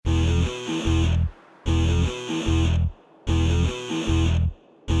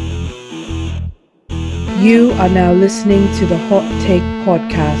You are now listening to the Hot Take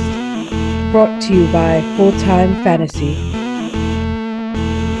Podcast, brought to you by Full Time Fantasy.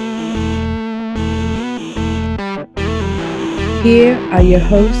 Here are your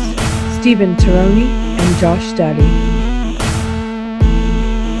hosts, Stephen Taroni and Josh Daly.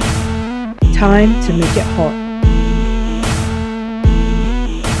 Time to make it hot.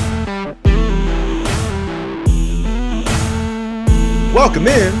 Welcome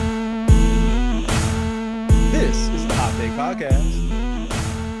in. This is the Hot Take Podcast.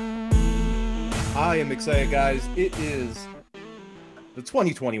 I am excited, guys. It is the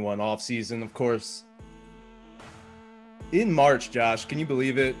 2021 offseason, of course. In March, Josh, can you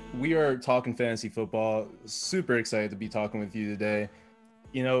believe it? We are talking fantasy football. Super excited to be talking with you today.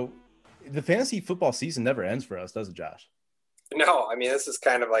 You know, the fantasy football season never ends for us, does it, Josh? No, I mean, this is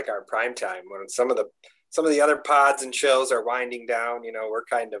kind of like our prime time when some of the other pods and shows are winding down. You know, we're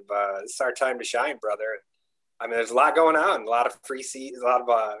kind of it's our time to shine, brother. I mean, there's a lot going on, a lot of free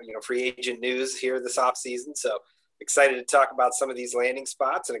agent news here this off season. So excited to talk about some of these landing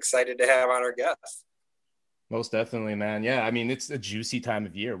spots and excited to have on our guests. Most definitely, man. Yeah, I mean, it's a juicy time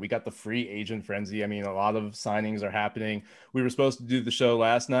of year. We got the free agent frenzy. I mean, a lot of signings are happening. We were supposed to do the show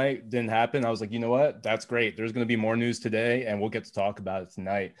last night. Didn't happen. I was like, you know what? That's great. There's going to be more news today, and we'll get to talk about it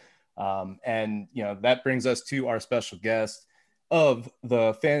tonight. And, you know, that brings us to our special guest of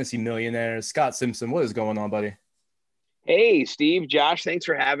the Fantasy Millionaires, Scott Simpson. What is going on, buddy? Hey, Steve, Josh, thanks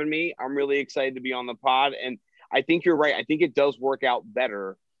for having me. I'm really excited to be on the pod. And I think you're right. I think it does work out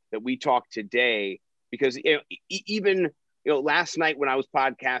better that we talk today because even last night when I was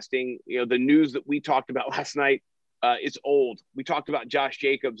podcasting, the news that we talked about last night is old. We talked about Josh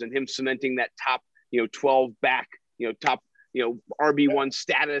Jacobs and him cementing that top 12 back, top RB1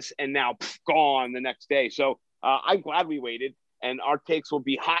 status, and now gone the next day. So I'm glad we waited, and our takes will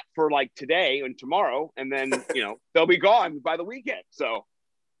be hot for like today and tomorrow, and then they'll be gone by the weekend. So.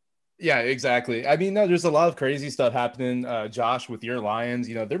 Yeah, exactly. I mean, no, there's a lot of crazy stuff happening, Josh, with your Lions.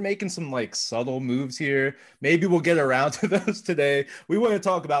 They're making some like subtle moves here. Maybe we'll get around to those today. We want to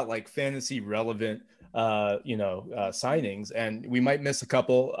talk about like fantasy relevant, signings, and we might miss a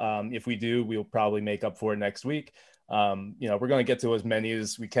couple. If we do, we'll probably make up for it next week. We're going to get to as many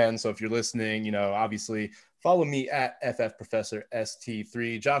as we can. So if you're listening, obviously follow me at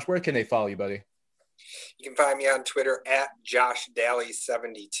FFProfessorST3. Josh, where can they follow you, buddy? You can find me on Twitter at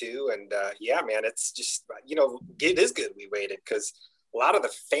JoshDally72. And yeah, man, it's just, it is good we waited because a lot of the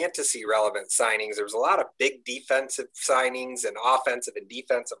fantasy relevant signings, there was a lot of big defensive signings and offensive and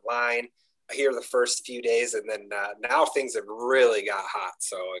defensive line here the first few days. And then now things have really got hot.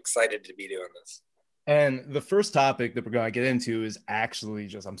 So excited to be doing this. And the first topic that we're going to get into is actually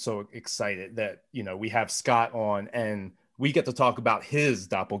just, I'm so excited that, we have Scott on and we get to talk about his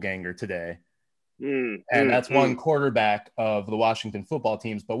doppelganger today. And that's one quarterback of the Washington football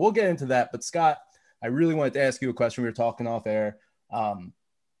teams, but we'll get into that. But Scott, I really wanted to ask you a question. We were talking off air.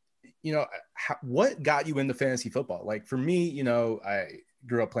 What got you into fantasy football? Like for me, I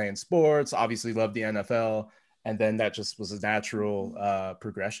grew up playing sports, obviously loved the NFL. And then that just was a natural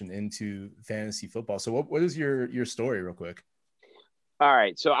progression into fantasy football. So what is your story real quick? All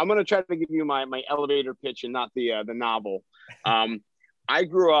right. So I'm going to try to give you my elevator pitch and not the novel. I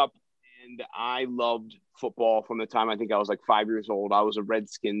grew up and I loved football from the time I think I was like 5 years old. I was a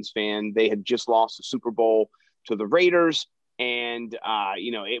Redskins fan. They had just lost the Super Bowl to the Raiders. And,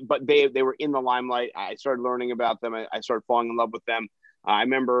 but they were in the limelight. I started learning about them. I started falling in love with them. I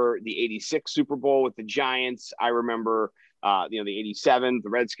remember the 86 Super Bowl with the Giants. I remember, the 87, the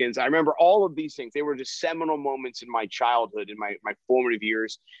Redskins. I remember all of these things. They were just seminal moments in my childhood, in my formative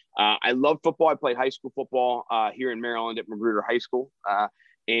years. I love football. I played high school football here in Maryland at Magruder High School.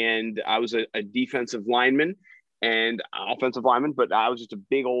 And I was a defensive lineman and offensive lineman, but I was just a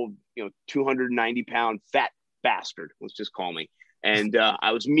big old, 290-pound fat bastard, let's just call me. And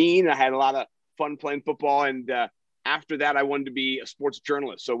I was mean. I had a lot of fun playing football. And after that, I wanted to be a sports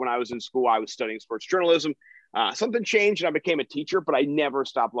journalist. So when I was in school, I was studying sports journalism. Something changed and I became a teacher, but I never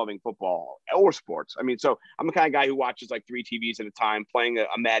stopped loving football or sports. I mean, so I'm the kind of guy who watches like 3 TVs at a time, playing a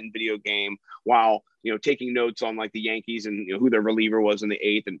Madden video game while, taking notes on like the Yankees and who their reliever was in the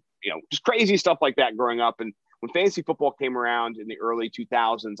 8th and, just crazy stuff like that growing up. And when fantasy football came around in the early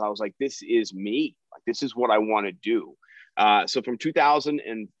 2000s, I was like, this is me. Like, this is what I want to do. So from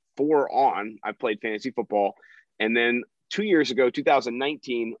 2004 on, I played fantasy football. And then 2 years ago,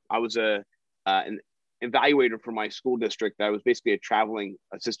 2019, I was an evaluator for my school district. I was basically a traveling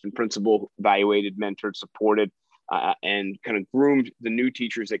assistant principal, evaluated, mentored, supported, and kind of groomed the new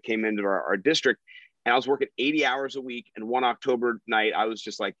teachers that came into our district. And I was working 80 hours a week. And one October night, I was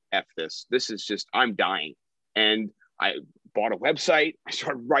just like, F this. This is just, I'm dying. And I bought a website. I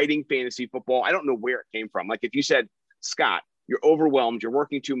started writing fantasy football. I don't know where it came from. Like if you said, Scott, you're overwhelmed, you're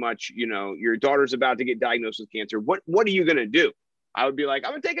working too much, you know, your daughter's about to get diagnosed with cancer. What are you going to do? I would be like,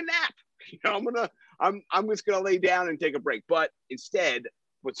 I'm going to take a nap. You know, I'm just going to lay down and take a break. But instead,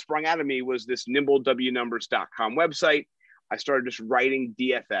 what sprung out of me was this nimblewnumbers.com website. I started just writing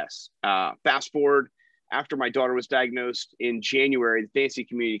DFS. Fast forward, after my daughter was diagnosed in January, the fantasy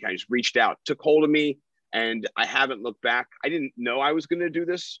community kind of just reached out, took hold of me, and I haven't looked back. I didn't know I was going to do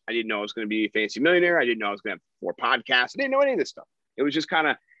this. I didn't know I was going to be a fantasy millionaire. I didn't know I was going to have 4 podcasts. I didn't know any of this stuff. It was just kind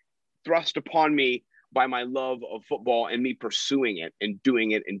of thrust upon me by my love of football and me pursuing it and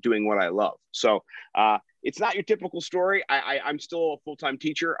doing what I love. So it's not your typical story. I'm still a full-time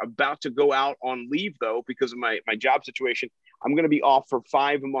teacher, about to go out on leave though, because of my job situation. I'm going to be off for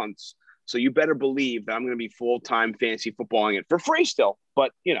 5 months. So you better believe that I'm going to be full-time fantasy footballing it for free still.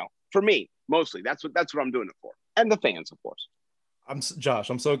 But, you know, for me, mostly that's what I'm doing it for. And the fans, of course. Josh,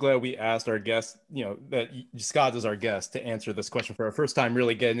 I'm so glad we asked our guest, you know, that Scott is our guest to answer this question for our first time,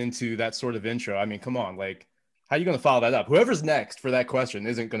 really getting into that sort of intro. I mean, come on, like, how are you going to follow that up? Whoever's next for that question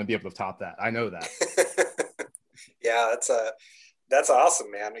isn't going to be able to top that. I know that. Yeah, that's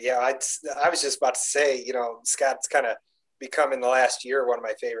awesome, man. Yeah, I was just about to say, you know, Scott's kind of become in the last year one of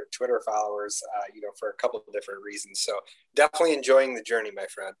my favorite Twitter followers, you know, for a couple of different reasons. So definitely enjoying the journey, my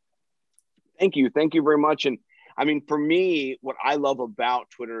friend. Thank you very much. And I mean, for me, what I love about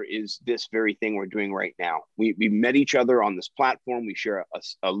Twitter is this very thing we're doing right now. We met each other on this platform. We share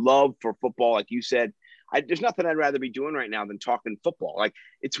a love for football, like you said. There's nothing I'd rather be doing right now than talking football. Like,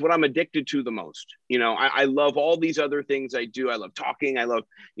 it's what I'm addicted to the most. You know, I love all these other things I do. I love talking. I love,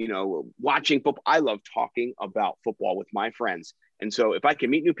 you know, watching football. I love talking about football with my friends. And so if I can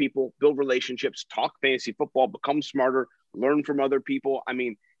meet new people, build relationships, talk fantasy football, become smarter, learn from other people, I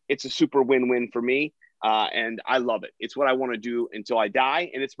mean, it's a super win-win for me. And I love it. It's what I want to do until I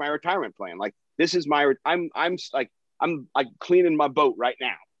die. And it's my retirement plan. Like, this is I'm like cleaning my boat right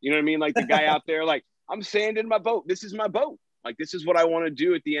now. You know what I mean? Like the guy out there, like, I'm sanding my boat. This is my boat. Like, this is what I want to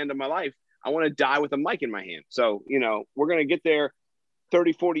do at the end of my life. I want to die with a mic in my hand. So, you know, we're going to get there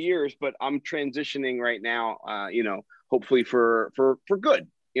 30, 40 years, but I'm transitioning right now, you know, hopefully for good.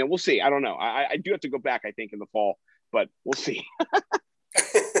 You know, we'll see. I don't know. I do have to go back, I think, in the fall, but we'll see.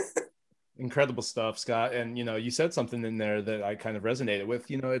 Incredible stuff, Scott. And, you know, you said something in there that I kind of resonated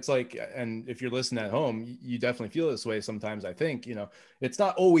with. You know, it's like, and if you're listening at home, you definitely feel this way sometimes. I think, you know, it's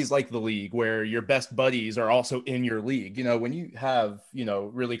not always like the league where your best buddies are also in your league. You know, when you have, you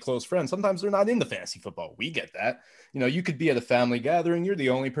know, really close friends, sometimes they're not into fantasy football. We get that. You know, you could be at a family gathering. You're the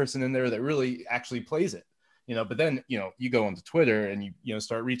only person in there that really actually plays it. You know, but then, you know, you go onto Twitter and you know,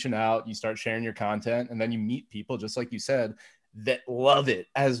 start reaching out, you start sharing your content, and then you meet people, just like you said, that love it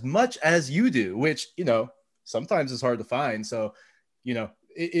as much as you do, which, you know, sometimes is hard to find. So, you know,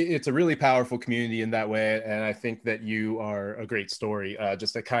 it's a really powerful community in that way. And I think that you are a great story,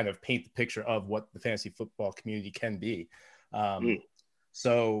 just to kind of paint the picture of what the fantasy football community can be.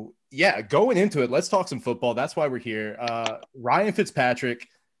 So yeah, going into it, let's talk some football. That's why we're here. Ryan Fitzpatrick,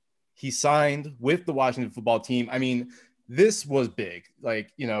 he signed with the Washington football team. I mean, this was big.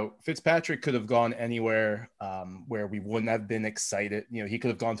 Like, you know, Fitzpatrick could have gone anywhere where we wouldn't have been excited. You know, he could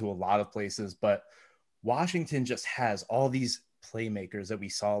have gone to a lot of places, but Washington just has all these playmakers that we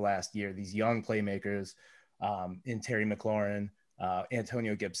saw last year, these young playmakers in Terry McLaurin,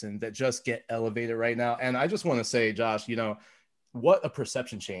 Antonio Gibson, that just get elevated right now. And I just want to say, Josh, you know, what a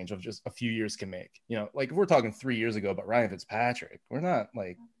perception change of just a few years can make. You know, like if we're talking 3 years ago, but Ryan Fitzpatrick, we're not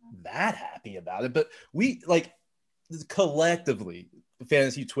like that happy about it, but we like, collectively,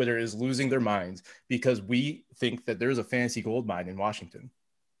 fantasy Twitter is losing their minds because we think that there's a fantasy gold mine in Washington.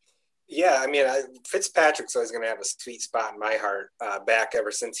 Yeah, I mean, Fitzpatrick's always going to have a sweet spot in my heart. Back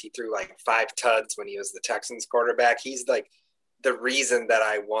ever since he threw like 5 tuds when he was the Texans quarterback, he's like the reason that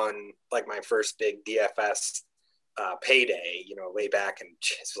I won like my first big DFS payday. You know, way back in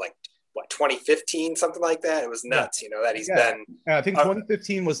it's like what 2015, something like that. It was nuts. Yeah. You know that he's been. I think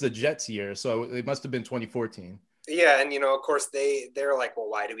 2015 was the Jets year, so it must have been 2014. Yeah, and, you know, of course, they're like, well,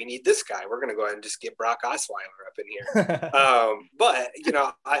 why do we need this guy? We're going to go ahead and just get Brock Osweiler up in here. But, you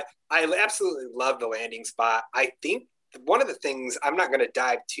know, I absolutely love the landing spot. I think one of the things, I'm not going to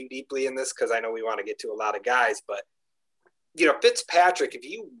dive too deeply in this because I know we want to get to a lot of guys, but, you know, Fitzpatrick, if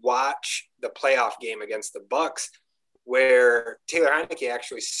you watch the playoff game against the Bucs, where Taylor Heineke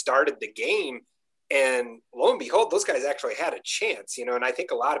actually started the game, and lo and behold, those guys actually had a chance, you know, and I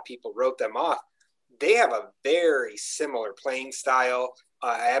think a lot of people wrote them off. They have a very similar playing style.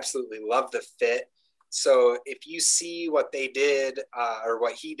 I absolutely love the fit. So if you see what they did or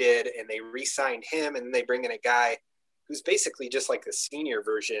what he did, and they re-signed him, and then they bring in a guy who's basically just like the senior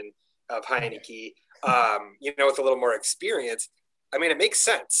version of Heineke, with a little more experience, I mean, it makes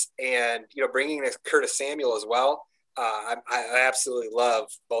sense. And, bringing in Curtis Samuel as well, I absolutely love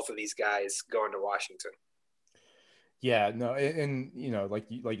both of these guys going to Washington. Yeah, no, and like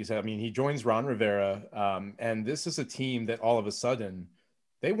you said, I mean, he joins Ron Rivera, and this is a team that all of a sudden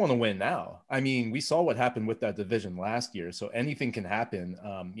they want to win now. I mean, we saw what happened with that division last year, so anything can happen.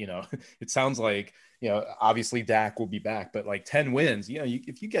 It sounds like obviously Dak will be back, but like 10 wins,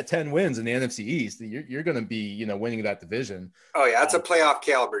 if you get 10 wins in the NFC East, you're going to be winning that division. Oh yeah, that's a playoff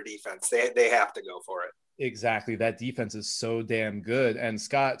caliber defense. They have to go for it. Exactly, that defense is so damn good. And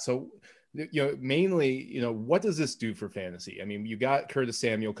Scott, so. Mainly, what does this do for fantasy? I mean, you got Curtis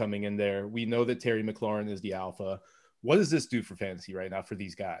Samuel coming in there. We know that Terry McLaurin is the alpha. What does this do for fantasy right now for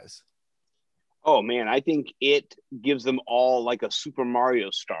these guys? Oh man, I think it gives them all like a Super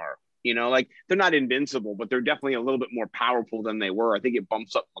Mario star. Like they're not invincible, but they're definitely a little bit more powerful than they were. I think it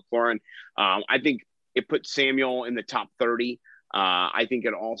bumps up McLaurin. I think it puts Samuel in the top 30. I think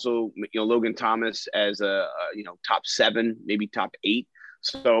it also, Logan Thomas as a top 7, maybe top 8.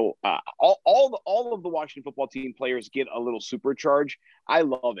 So all of the Washington football team players get a little supercharge. I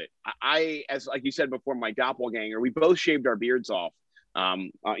love it. As like you said before, my doppelganger, we both shaved our beards off.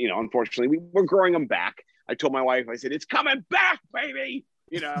 Unfortunately, we're growing them back. I told my wife, I said, "It's coming back, baby."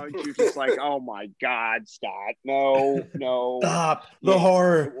 And she was just like, "Oh my God, stop! No, stop the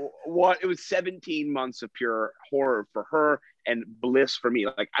horror." What? It was 17 months of pure horror for her and bliss for me.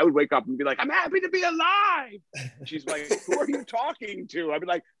 Like I would wake up and be like, "I'm happy to be alive." She's like, "Who are you talking to?" I'd be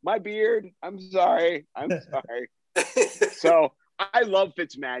like, "My beard. I'm sorry. So I love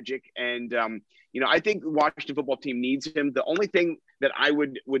Fitzmagic, and I think the Washington football team needs him. The only thing that I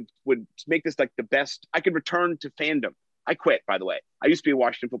would make this like the best, I could return to fandom. I quit, by the way. I used to be a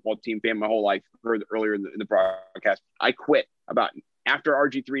Washington football team fan my whole life. Heard earlier in the broadcast. I quit after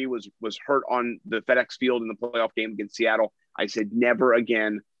RG3 was hurt on the FedEx Field in the playoff game against Seattle. I said, never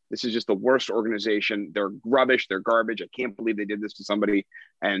again. This is just the worst organization. They're rubbish. They're garbage. I can't believe they did this to somebody.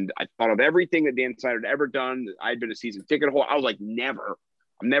 And I thought of everything that Dan Snyder had ever done. I'd been a season ticket holder. I was like, never.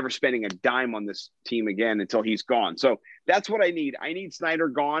 I'm never spending a dime on this team again until he's gone. So that's what I need. I need Snyder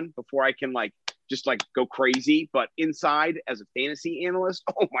gone before I can just go crazy. But inside, as a fantasy analyst,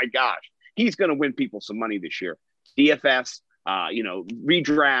 oh my gosh, he's going to win people some money this year. DFS,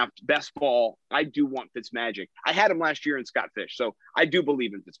 redraft, best ball. I do want Fitzmagic. I had him last year in Scott Fish, so I do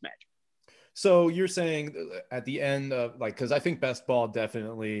believe in Fitzmagic. So you're saying at the end of because I think best ball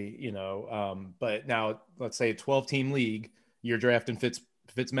definitely, but now let's say a 12-team league, you're drafting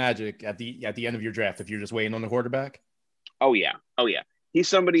Fitzmagic at the end of your draft if you're just waiting on the quarterback. Oh yeah. He's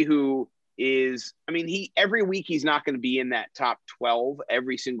somebody who is, every week he's not going to be in that top 12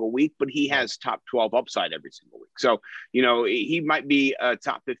 every single week, but he has top 12 upside every single week. So, he might be a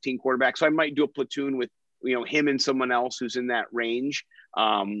top 15 quarterback. So I might do a platoon with, him and someone else who's in that range.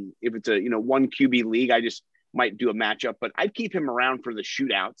 If it's a, one QB league, I just might do a matchup, but I'd keep him around for the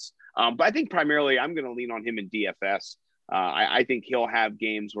shootouts. But I think primarily I'm going to lean on him in DFS. I think he'll have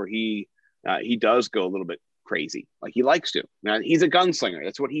games where he does go a little bit crazy, like he likes to. Now, he's a gunslinger.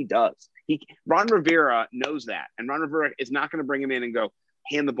 That's what he does. Ron Rivera knows that, and Ron Rivera is not going to bring him in and go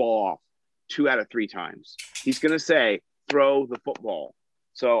hand the ball off 2 out of 3 times. He's going to say throw the football.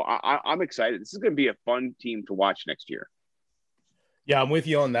 So I'm excited. This is going to be a fun team to watch next year. Yeah, I'm with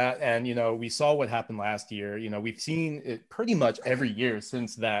you on that. And we saw what happened last year. We've seen it pretty much every year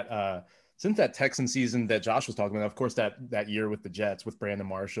since that Texan season that Josh was talking about. Of course, that year with the Jets with Brandon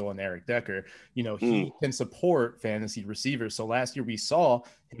Marshall and Eric Decker, he can support fantasy receivers. So last year we saw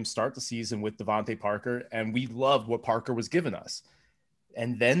him start the season with Devontae Parker, and we loved what Parker was giving us.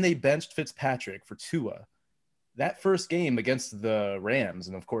 And then they benched Fitzpatrick for Tua. That first game against the Rams,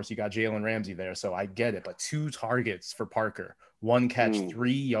 and of course you got Jalen Ramsey there, so I get it, but 2 targets for Parker, 1 catch,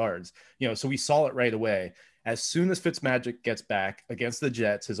 3 yards. So we saw it right away. As soon as Fitzmagic gets back against the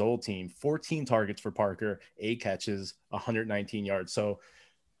Jets, his old team, 14 targets for Parker, 8 catches, 119 yards. So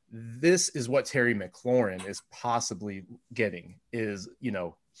this is what Terry McLaurin is possibly getting is,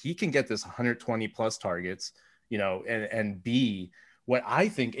 he can get this 120 plus targets, and be what I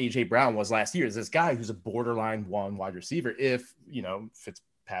think AJ Brown was last year, is this guy who's a borderline 1 wide receiver. If,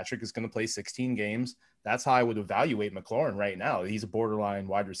 Fitzpatrick is going to play 16 games, that's how I would evaluate McLaurin right now. He's a borderline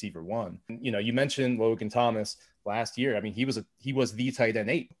wide receiver 1. You mentioned Logan Thomas last year. He was the tight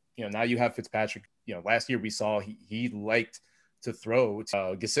end 8. Now you have Fitzpatrick. Last year we saw he liked to throw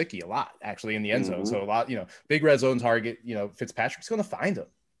to Gesicki a lot, actually, in the end zone. So a lot, big red zone target. Fitzpatrick's going to find him.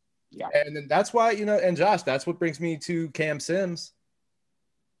 Yeah. And then that's why, and Josh, that's what brings me to Cam Sims.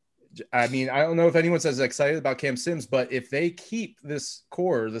 I mean, I don't know if anyone's as excited about Cam Sims, but if they keep this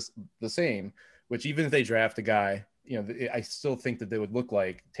core the same, which even if they draft a guy, I still think that they would look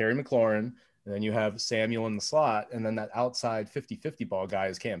like Terry McLaurin, and then you have Samuel in the slot, and then that outside 50-50 ball guy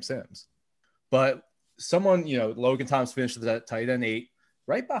is Cam Sims. But someone, Logan Thomas finished at tight end 8.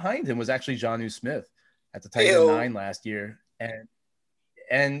 Right behind him was actually Jonnu Smith at the tight end 9 last year.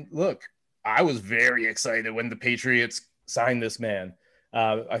 And look, I was very excited when the Patriots signed this man.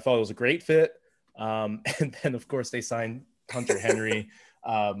 I thought it was a great fit. And then, of course, they signed Hunter Henry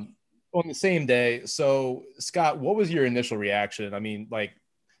on the same day. So, Scott, what was your initial reaction? I mean, like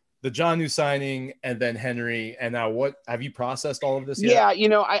the Jonnu signing and then Henry. And now what have you processed all of this yet?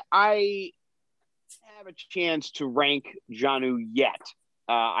 Yeah, I have a chance to rank Jonnu yet.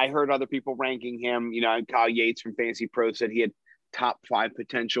 I heard other people ranking him. Kyle Yates from Fantasy Pro said he had top 5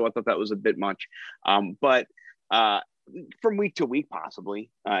 potential. I thought that was a bit much. But from week to week, possibly,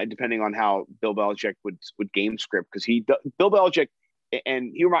 depending on how Bill Belichick would game script, because Bill Belichick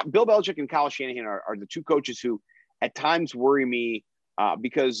and Kyle Shanahan are the two coaches who at times worry me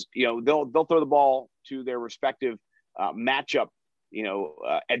because they'll throw the ball to their respective matchup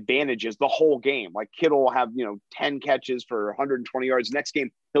advantages the whole game. Like Kittle will have 10 catches for 120 yards. Next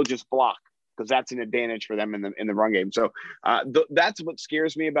game he'll just block because that's an advantage for them in the run game. So that's what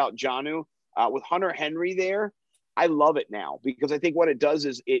scares me about Jonnu. With Hunter Henry there, I love it now because I think what it does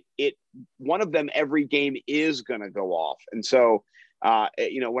is it one of them every game is going to go off. And so,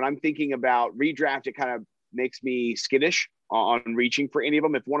 when I'm thinking about redraft, it kind of makes me skittish on reaching for any of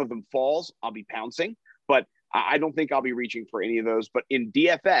them. If one of them falls, I'll be pouncing, but I don't think I'll be reaching for any of those. But in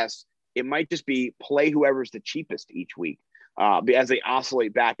DFS, it might just be play whoever's the cheapest each week as they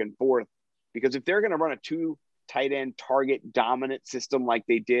oscillate back and forth. Because if they're going to run a 2 tight end target dominant system like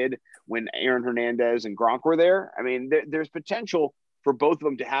they did when Aaron Hernandez and Gronk were there, I mean, there's potential for both of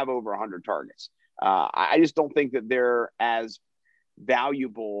them to have over 100 targets. I just don't think that they're as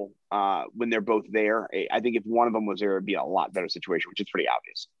valuable when they're both there. I think if one of them was there, it'd be a lot better situation, which is pretty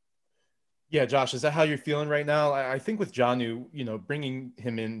obvious. Yeah, Josh, is that how you're feeling right now? I think with Jonnu, bringing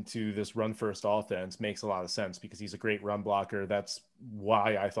him into this run-first offense makes a lot of sense because he's a great run blocker. That's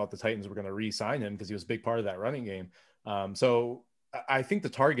why I thought the Titans were going to re-sign him because he was a big part of that running game. So I think the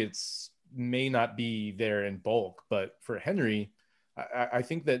targets may not be there in bulk, but for Henry, I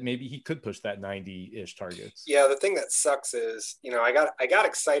think that maybe he could push that 90-ish targets. Yeah, the thing that sucks is, I got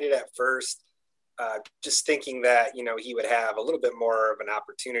excited at first, just thinking that, he would have a little bit more of an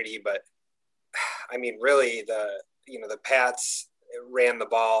opportunity, but I mean, really, the Pats ran the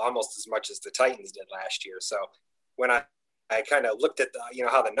ball almost as much as the Titans did last year. So when I kind of looked at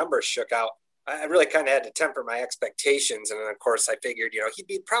how the numbers shook out, I really kind of had to temper my expectations. And then, of course, I figured, he'd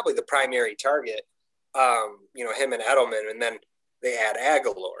be probably the primary target, him and Edelman. And then they add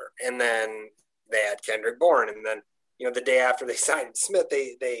Aguilar, and then they add Kendrick Bourne. And then, the day after they signed Smith,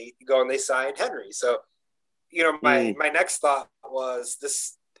 they go and they signed Henry. So, my next thought was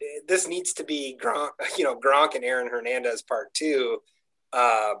this needs to be Gronk and Aaron Hernandez part 2,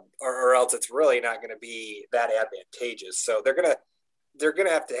 or else it's really not going to be that advantageous. So they're going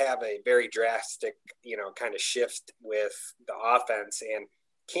to have a very drastic, kind of shift with the offense. And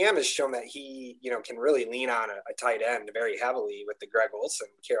Cam has shown that he, can really lean on a tight end very heavily with the Greg Olsen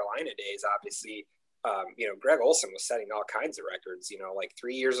Carolina days. Obviously, Greg Olsen was setting all kinds of records, like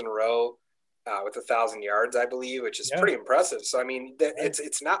 3 years in a row. With 1,000 yards, I believe, which is pretty impressive. So, I mean,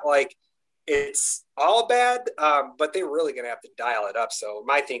 it's not like it's all bad, but they're really going to have to dial it up. So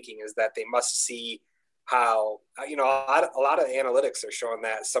my thinking is that they must see how, a lot of analytics are showing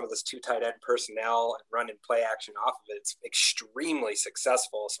that some of this 2 tight end personnel and run and play action off of it's extremely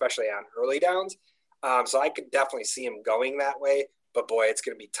successful, especially on early downs. So I could definitely see him going that way. But, boy, it's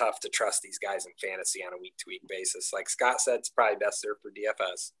going to be tough to trust these guys in fantasy on a week-to-week basis. Like Scott said, it's probably best served for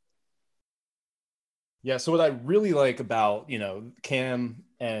DFS. Yeah, so what I really like about, Cam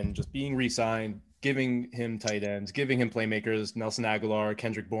and just being re-signed, giving him tight ends, giving him playmakers, Nelson Aguilar,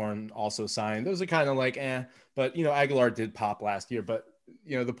 Kendrick Bourne also signed. Those are kind of like, but, Aguilar did pop last year. But,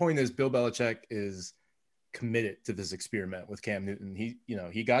 the point is Bill Belichick is committed to this experiment with Cam Newton.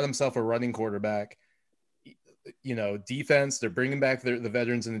 He got himself a running quarterback. Defense, they're bringing back the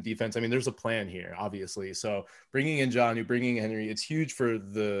veterans in the defense. I mean, there's a plan here, obviously. So bringing in Jonnu, bringing in Henry, it's huge for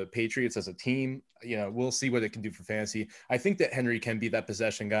the Patriots as a team. We'll see what it can do for fantasy. I think that Henry can be that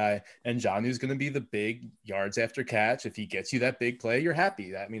possession guy, and Jonnu's going to be the big yards after catch. If he gets you that big play, you're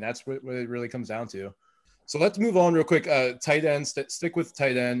happy. I mean, that's what it really comes down to. So let's move on real quick. Tight end, stick with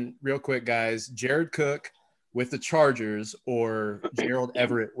tight end real quick, guys. Jared Cook with the Chargers or Gerald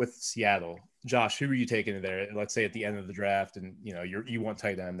Everett with Seattle. Josh, who are you taking there? Let's say at the end of the draft, and you want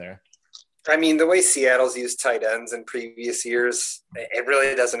tight end there. I mean, the way Seattle's used tight ends in previous years, it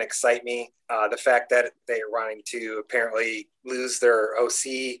really doesn't excite me. The fact that they're wanting to apparently lose their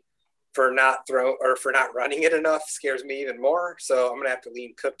OC for not running it enough scares me even more. So I'm going to have to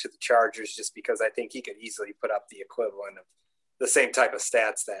lean Cook to the Chargers just because I think he could easily put up the equivalent of the same type of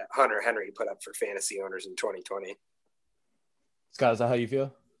stats that Hunter Henry put up for fantasy owners in 2020. Scott, is that how you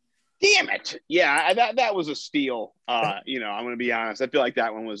feel? Damn it. Yeah, that was a steal. I'm going to be honest. I feel like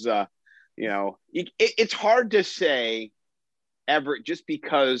that one was, it's hard to say Everett just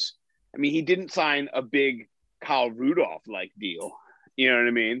because, he didn't sign a big Kyle Rudolph-like deal. You know what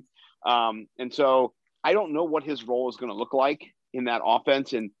I mean? And so I don't know what his role is going to look like in that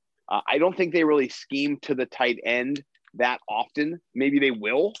offense. And I don't think they really scheme to the tight end that often. Maybe they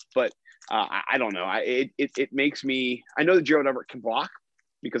will, but I don't know. It makes me, I know that Gerald Everett can block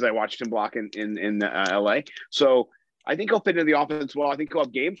because I watched him block in LA. So I think he'll fit into the offense well. I think he'll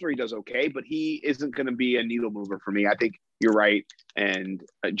have games where he does okay, but he isn't going to be a needle mover for me. I think you're right. And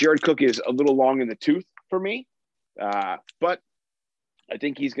Jared Cook is a little long in the tooth for me. But I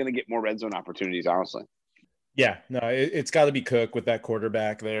think he's going to get more red zone opportunities, honestly. Yeah, no, it's got to be Cook with that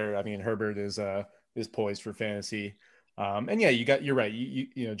quarterback there. Herbert is poised for fantasy. And yeah, you're right.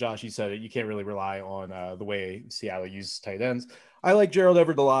 You Josh, you said it. You can't really rely on the way Seattle uses tight ends. I like Gerald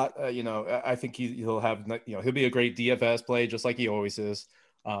Everett a lot. I think he'll have, he'll be a great DFS play just like he always is.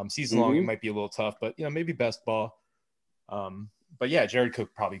 Season long, it might be a little tough, but maybe best ball. But yeah, Jared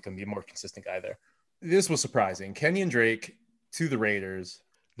Cook probably can be a more consistent guy there. This was surprising. Kenyan Drake to the Raiders.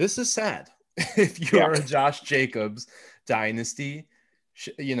 This is sad. If you are a Josh Jacobs dynasty,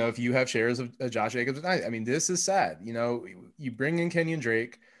 if you have shares of Josh Jacobs, this is sad. You bring in Kenyan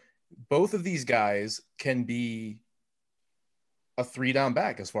Drake. Both of these guys can be a 3-down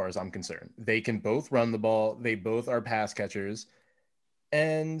back as far as I'm concerned. They can both run the ball. They both are pass catchers.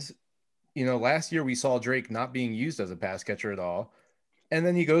 And, last year we saw Drake not being used as a pass catcher at all. And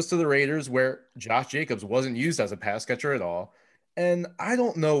then he goes to the Raiders where Josh Jacobs wasn't used as a pass catcher at all. And I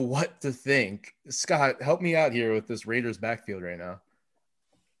don't know what to think. Scott, help me out here with this Raiders backfield right now.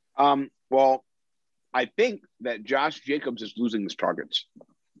 Well, I think that Josh Jacobs is losing his targets.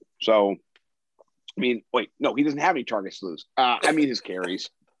 So, wait, no, he doesn't have any targets to lose. His carries.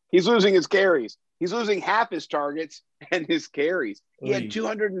 He's losing his carries. He's losing half his targets and his carries. He had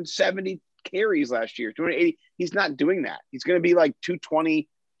 270 carries last year, 280. He's not doing that. He's going to be like 220,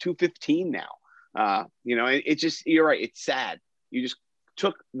 215 now. It's just, you're right. It's sad. You just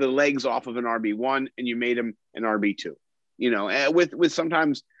took the legs off of an RB1 and you made him an RB2. With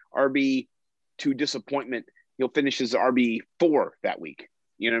sometimes RB2 disappointment, he'll finish as RB4 that week.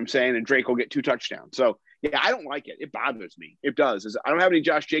 You know what I'm saying? And Drake will get 2 touchdowns. So, yeah, I don't like it. It bothers me. It does. I don't have any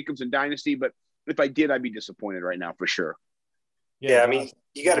Josh Jacobs in Dynasty, but if I did, I'd be disappointed right now for sure. Yeah,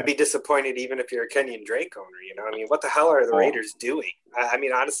 you got to be disappointed even if you're a Kenyan Drake owner. What the hell are the Raiders doing?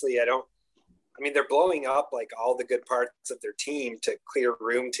 Honestly, they're blowing up like all the good parts of their team to clear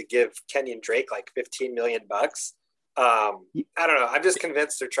room to give Kenyan Drake like $15 million. I don't know. I'm just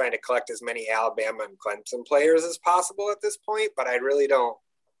convinced they're trying to collect as many Alabama and Clemson players as possible at this point, but I really don't.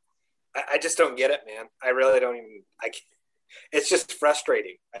 I just don't get it, man. I really don't even. It's just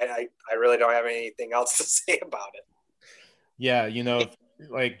frustrating. I really don't have anything else to say about it. Yeah,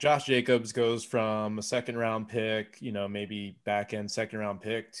 like Josh Jacobs goes from a 2nd-round pick, maybe back-end 2nd-round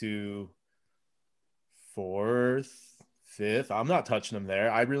pick to 4th, 5th. I'm not touching him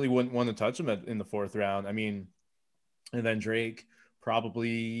there. I really wouldn't want to touch him in the 4th round. And then Drake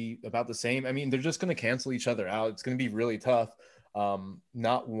probably about the same. They're just going to cancel each other out. It's going to be really tough.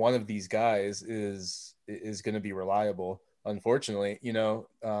 Not one of these guys is going to be reliable, unfortunately. It's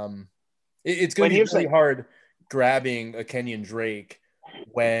going to be really hard grabbing a Kenyan Drake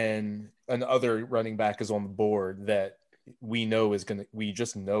when another running back is on the board that we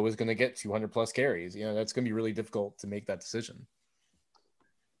just know is going to get 200 plus carries. That's going to be really difficult to make that decision.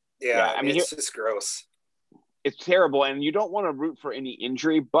 Yeah, it's just gross. It's terrible, and you don't want to root for any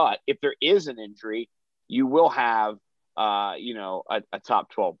injury, but if there is an injury, you will have a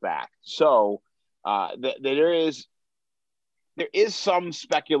top 12 back. So there is some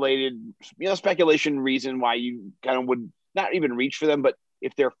speculation reason why you kind of would not even reach for them, but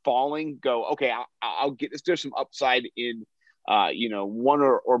if they're falling, go, okay, I'll get this. There's some upside in, one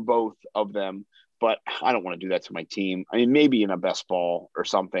or both of them, but I don't want to do that to my team. Maybe in a best ball or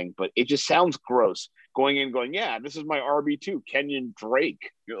something, but it just sounds gross going in, going, yeah, this is my RB2, Kenyan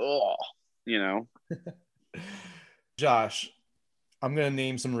Drake. Ugh, Josh, I'm going to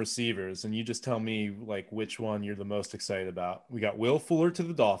name some receivers, and you just tell me like which one you're the most excited about. We got Will Fuller to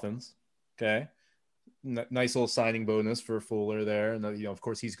the Dolphins. Okay. Nice little signing bonus for Fuller there. And, of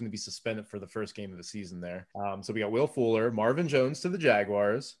course, he's going to be suspended for the first game of the season there. So we got Will Fuller, Marvin Jones to the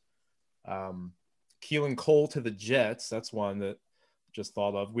Jaguars, Keelan Cole to the Jets. That's one that just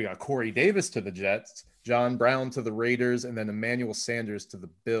thought of. We got Corey Davis to the Jets, John Brown to the Raiders, and then Emmanuel Sanders to the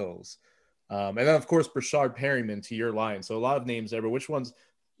Bills. And then, of course, Brashard Perryman to your line. So a lot of names there, but which one's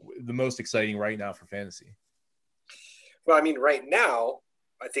the most exciting right now for fantasy? Well, I mean, right now,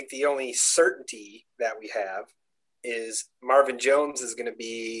 I think the only certainty that we have is Marvin Jones is going to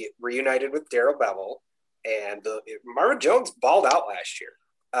be reunited with Darrell Bevel. And Marvin Jones balled out last year.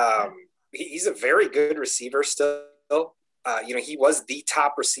 He's a very good receiver still. He was the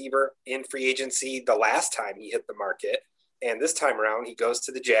top receiver in free agency the last time he hit the market. And this time around, he goes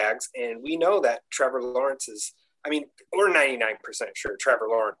to the Jags. And we know that Trevor Lawrence we're 99% sure Trevor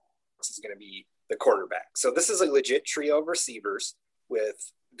Lawrence is going to be the quarterback. So this is a legit trio of receivers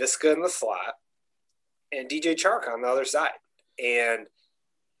with Visca in the slot and DJ Chark on the other side. And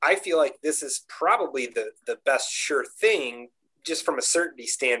I feel like this is probably the best sure thing just from a certainty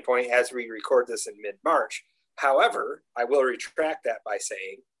standpoint as we record this in mid-March. However, I will retract that by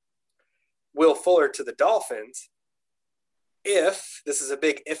saying Will Fuller to the Dolphins, if this is a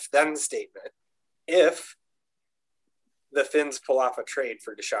big if-then statement, if the Finns pull off a trade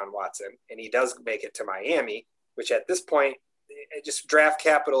for Deshaun Watson and he does make it to Miami, which at this point, just draft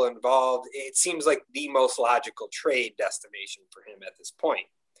capital involved, it seems like the most logical trade destination for him at this point.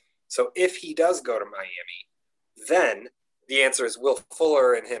 So if he does go to Miami, then the answer is Will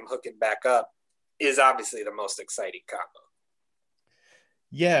Fuller and him hooking back up is obviously the most exciting combo.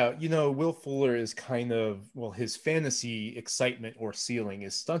 Yeah, Will Fuller is kind of, his fantasy excitement or ceiling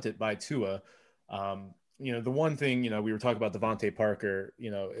is stunted by Tua. The one thing, we were talking about Devontae Parker,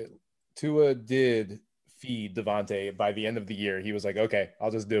 Tua did feed Devontae by the end of the year. He was like, okay,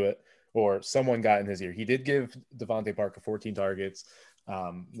 I'll just do it. Or someone got in his ear. He did give Devontae Parker 14 targets.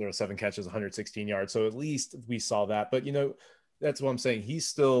 There were 7 catches, 116 yards. So at least we saw that. But, that's what I'm saying. He's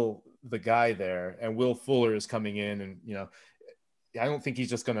still the guy there. And Will Fuller is coming in and, I don't think he's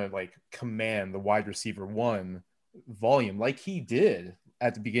just going to command the wide receiver one volume like he did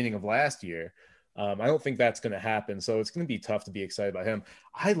at the beginning of last year. I don't think that's going to happen. So it's going to be tough to be excited about him.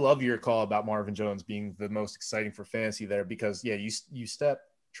 I love your call about Marvin Jones being the most exciting for fantasy there because, you step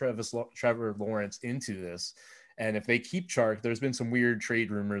Trevor Lawrence into this. And if they keep Chark, there's been some weird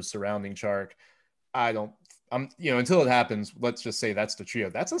trade rumors surrounding Chark. Until it happens, let's just say that's the trio.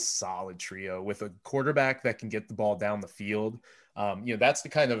 That's a solid trio with a quarterback that can get the ball down the field. That's the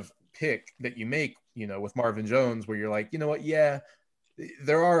kind of pick that you make, with Marvin Jones, where you're like, you know what? Yeah,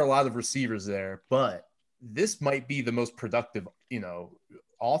 there are a lot of receivers there, but this might be the most productive,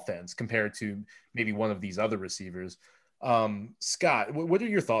 offense compared to maybe one of these other receivers. Scott, what are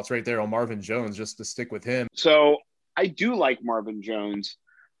your thoughts right there on Marvin Jones, just to stick with him? So I do like Marvin Jones.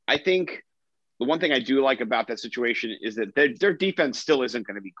 I think the one thing I do like about that situation is that their defense still isn't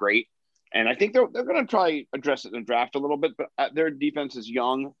going to be great. And I think they're going to try address it in the draft a little bit, but their defense is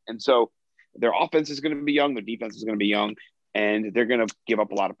young. And so their offense is going to be young. Their defense is going to be young. And they're going to give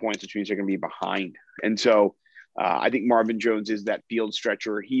up a lot of points, which means they're going to be behind. And so I think Marvin Jones is that field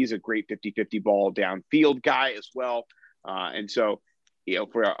stretcher. He's a great 50-50 ball downfield guy as well. And so,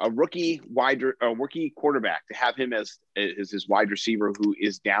 for a rookie quarterback to have him as his wide receiver who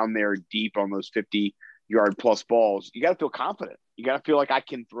is down there deep on those 50-yard plus balls, you got to feel confident. You got to feel like I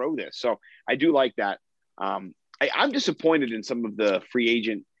can throw this. So I do like that. I'm disappointed in some of the free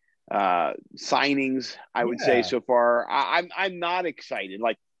agent signings, I would say so far. I'm not excited.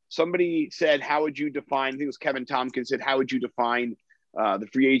 Like somebody said, how would you define, I think it was Kevin Tompkins said, how would you define the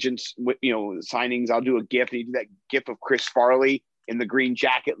free agents, signings? I'll do a GIF. And he did that GIF of Chris Farley in the green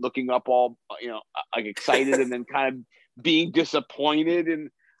jacket, looking up all, excited and then kind of being disappointed. And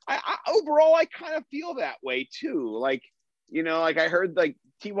overall, I kind of feel that way too. I heard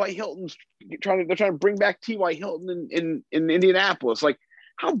T.Y. Hilton's they're trying to bring back T.Y. Hilton in Indianapolis. Like,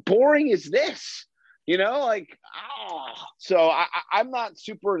 how boring is this? So I'm not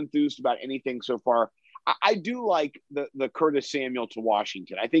super enthused about anything so far. I do like the Curtis Samuel to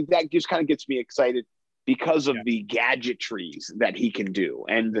Washington. I think that just kind of gets me excited because of the gadgetries that he can do.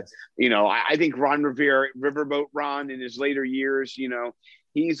 And, I think Ron Rivera, Riverboat Ron in his later years,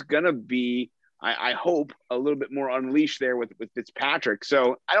 he's going to be, I hope, a little bit more unleashed there with Fitzpatrick.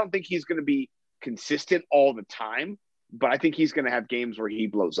 So I don't think he's going to be consistent all the time, but I think he's going to have games where he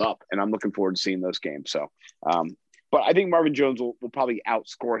blows up, and I'm looking forward to seeing those games. So, but I think Marvin Jones will probably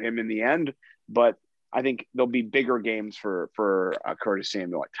outscore him in the end. But I think there'll be bigger games for Curtis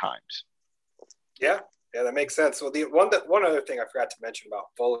Samuel at times. Yeah, that makes sense. Well, one other thing I forgot to mention about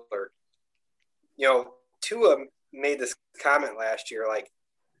Fuller, Tua made this comment last year, like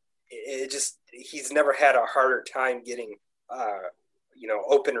he's never had a harder time getting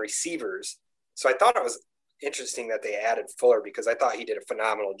open receivers. So I thought it was interesting that they added Fuller, because I thought he did a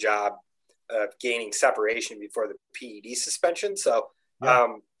phenomenal job of gaining separation before the PED suspension. So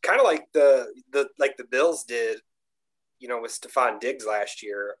kind of like the Bills did, with Stephon Diggs last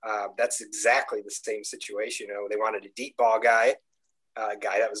year. That's exactly the same situation. They wanted a deep ball guy, a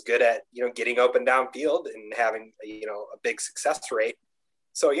guy that was good at, getting open downfield and having, a big success rate.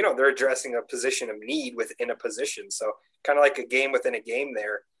 So, they're addressing a position of need within a position. So kind of like a game within a game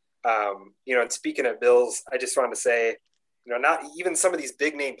there. And speaking of Bills, I just wanted to say, not even some of these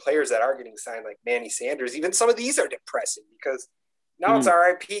big name players that are getting signed, like Manny Sanders, even some of these are depressing, because now it's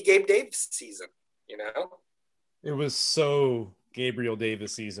RIP Gabe Davis season, It was so Gabriel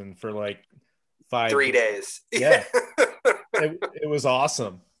Davis season for like 3 days. Yeah. it was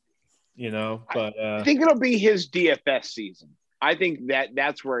awesome, but I think it'll be his DFS season. I think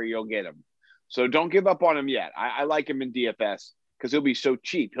that's where you'll get him. So don't give up on him yet. I like him in DFS because he'll be so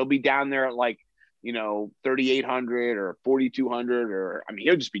cheap. He'll be down there at like, 3,800 or 4,200, or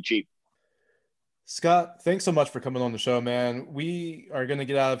he'll just be cheap. Scott, thanks so much for coming on the show, man. We are going to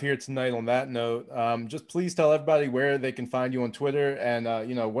get out of here tonight on that note. Just please tell everybody where they can find you on Twitter, and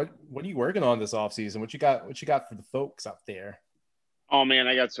what are you working on this off season? What you got for the folks out there? Oh man,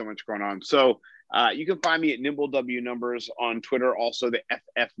 I got so much going on. So you can find me at Nimble W Numbers on Twitter, also the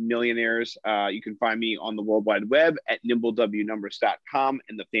FF Millionaires. You can find me on the World Wide Web at nimblewnumbers.com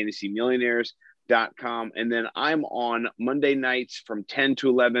and the fantasymillionaires.com. And then I'm on Monday nights from 10 to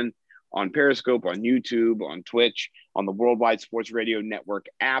 11 on Periscope, on YouTube, on Twitch, on the Worldwide Sports Radio Network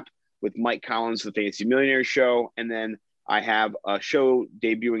app with Mike Collins, the Fantasy Millionaires Show. And then I have a show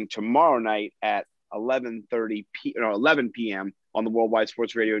debuting tomorrow night at 11 p.m. on the Worldwide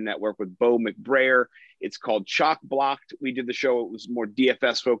Sports Radio Network with Bo McBrayer. It's called Chalk Blocked. We did the show. It was more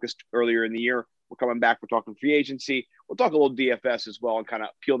DFS focused earlier in the year. We're coming back. We're talking free agency. We'll talk a little DFS as well and kind of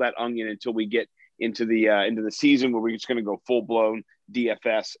peel that onion until we get into the season where we're just going to go full blown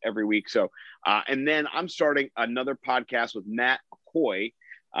DFS every week. So, and then I'm starting another podcast with Matt McCoy.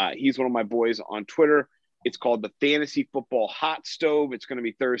 He's one of my boys on Twitter. It's called the Fantasy Football Hot Stove. It's going to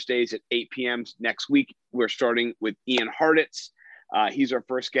be Thursdays at 8 p.m. next week. We're starting with Ian Hartitz. He's our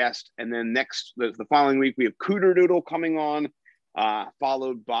first guest. And then the following week, we have Cooter Doodle coming on,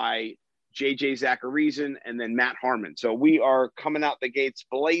 followed by JJ Zacharyson, and then Matt Harmon. So we are coming out the gates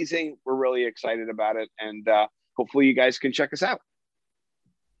blazing. We're really excited about it. And hopefully you guys can check us out.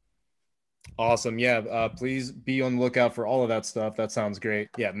 Awesome. Yeah. Please be on the lookout for all of that stuff. That sounds great.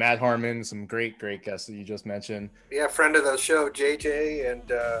 Yeah. Matt Harmon, some great guests that you just mentioned. Yeah. Friend of the show, JJ,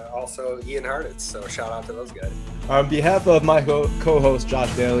 and also Ian Hartitz. So shout out to those guys. On behalf of my co-host,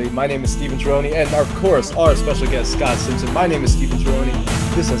 Josh Daly, my name is Stephen Tironi, and of course, our special guest, Scott Simpson. My name is Stephen Tironi.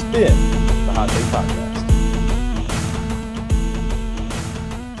 This has been the Hot Take Podcast.